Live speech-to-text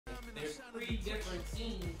there's 3 different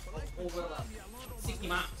teams over like 60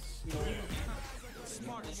 miles. You know,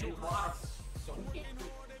 smart and a lot. So we can't.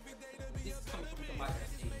 This is coming from somebody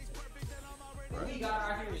that's what we got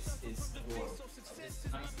out here is your this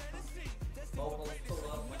nice vocals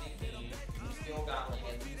pull up when they can. We still got like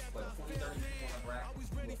at least what 20, 30 people on the bracket.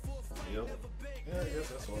 Yep. Yeah, I guess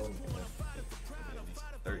that's all. At least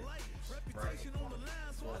 30. Right.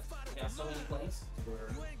 We have so many places where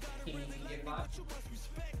teams can get by.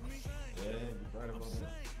 Yeah, you're right about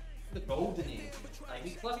that. The golden age. Like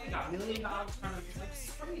we plus we got $1 million tournaments. Like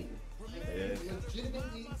it's crazy. Like,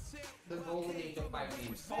 legitimately the golden age of fighting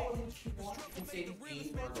games. All of them you want and say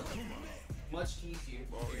these games are much easier.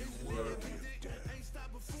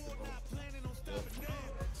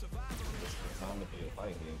 Time to play a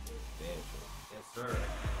fighting game. Damn. Yes, sir.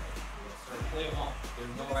 Yes, sir. Play them all.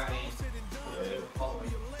 There's no right answer. Yeah.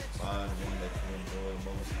 Find one that you enjoy the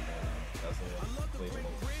most. That's what play the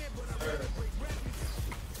most. Sir.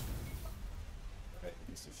 Hey,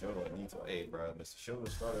 MrShoto and Kneato. Hey, bro, MrShoto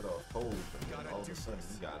started off cold, but then all of a sudden he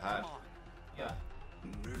got hot. Yeah. He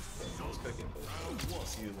was cooking, but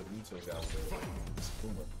let's see what Kneato got with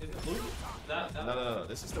Akuma. Is it blue? No.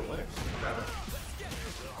 This is the winner.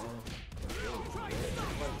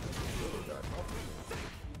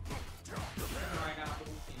 Right now.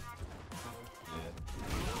 Yeah.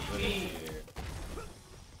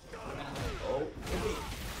 Oh,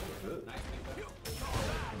 good.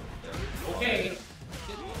 Okay.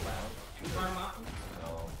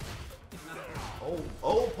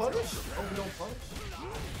 Oh, punish? Oh, we don't punish?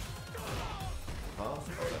 Huh? Oh,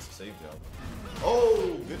 that's a save job.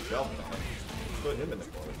 Oh, good job, man. Put him in the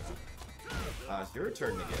corner. It's your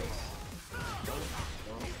turn to guess.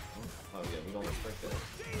 Oh, yeah, we don't respect that.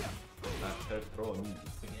 Not to throw a knee.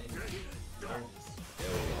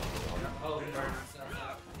 Oh,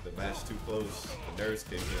 the match too close. The nerves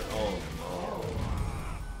kick in. Oh, no.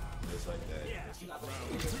 Just like that.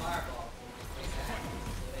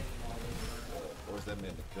 Where's that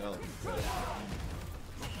man the gun?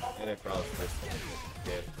 And that crowd's first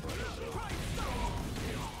dead front of the show.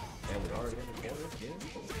 And we already in the corner again?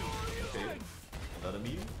 Okay. Another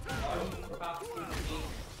meeting?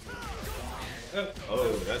 Oh,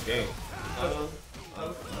 that's game.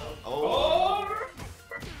 Oh!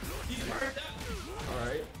 He's burned up.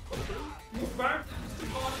 Alright. He's burned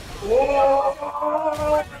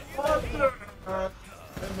Whoa!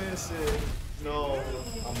 That man said, no,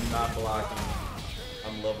 I'm not blocking.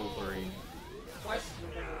 I'm level 3.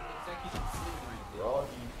 Raw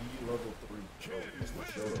DP level 3. Oh,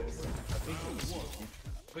 MrShoto. I think it was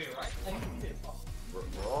Wait, right?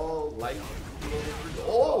 Raw light level 3. Oh!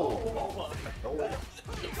 Oh,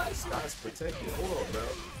 this guy's protected. Hold on, bro.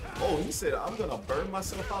 Oh, he said, I'm gonna burn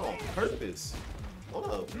myself out on purpose. Hold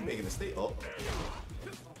up, you making a mistake. Oh.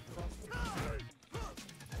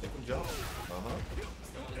 Make him jump.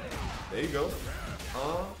 There you go.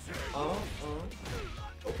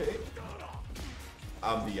 Okay.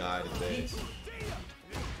 I'm beyond advanced.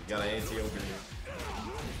 You got an anti over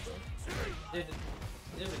here.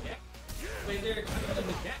 There's a gap. Wait, there's a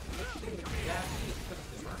gap.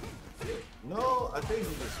 No, I think he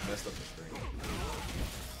just messed up the screen.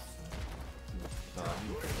 Nah,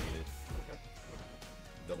 he completed.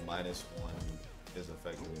 The -1 is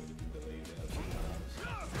effective when you do delay that sometimes.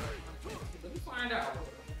 Let me find out.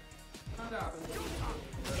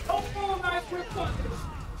 Oh, nice quick punch.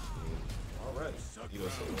 Alright. You go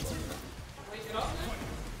so Wake it up, man.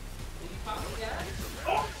 Did he pop the gas?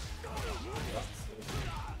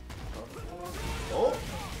 Oh!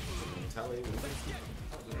 Retaliate with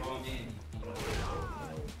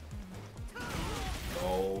no,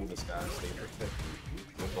 this guy stayed protected.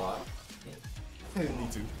 Good block. Me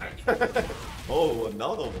too. Oh,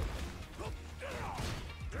 another one.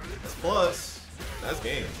 That's plus. That's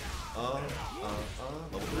game.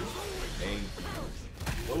 Level 3. Game.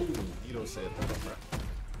 Oh, Kneato said, hold up, right?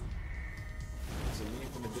 So we need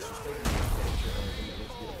from the disrespect.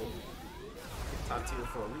 Top tier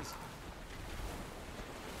for a reason.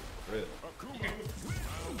 Really?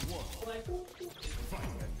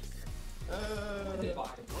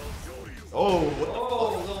 Oh, what the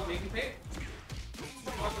fuck? Little baby pig.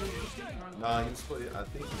 Nah, he was playing. I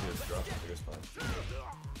think he just dropped the biggest punch.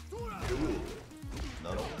 Ooh. No.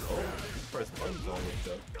 Oh, he pressed buttons on it,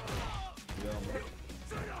 though. Yeah,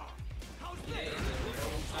 oh, yeah,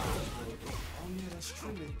 that's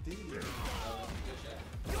true, it did.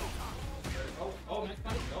 Oh, next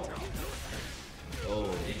punch. Oh,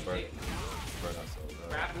 he burnt us over.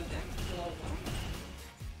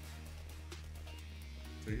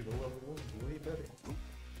 So you know level 1 way better.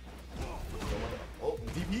 Oh,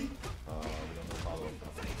 DP? We don't know follow up.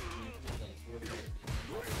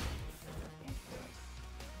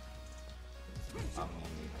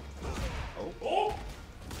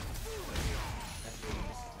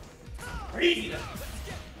 crazy.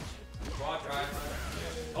 Raw drive.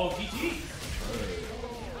 Oh, GG.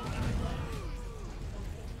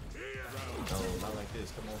 No, not like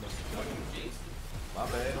this. Come on, my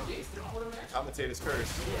bad. Commentator's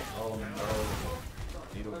curse. Oh no.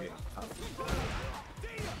 Kneato getting caught.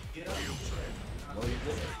 No, you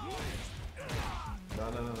didn't. No.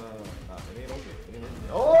 It ain't okay.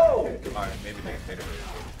 Oh! Alright, maybe later.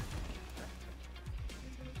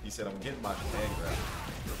 He said, I'm getting my hand grab.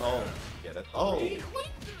 Oh, yeah, that. Oh!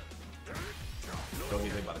 Don't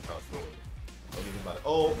get hit by the couch. Don't get hit by the.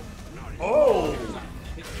 Oh! Oh!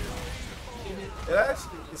 It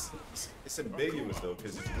actually, it's ambiguous though,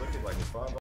 because if you look at like his 5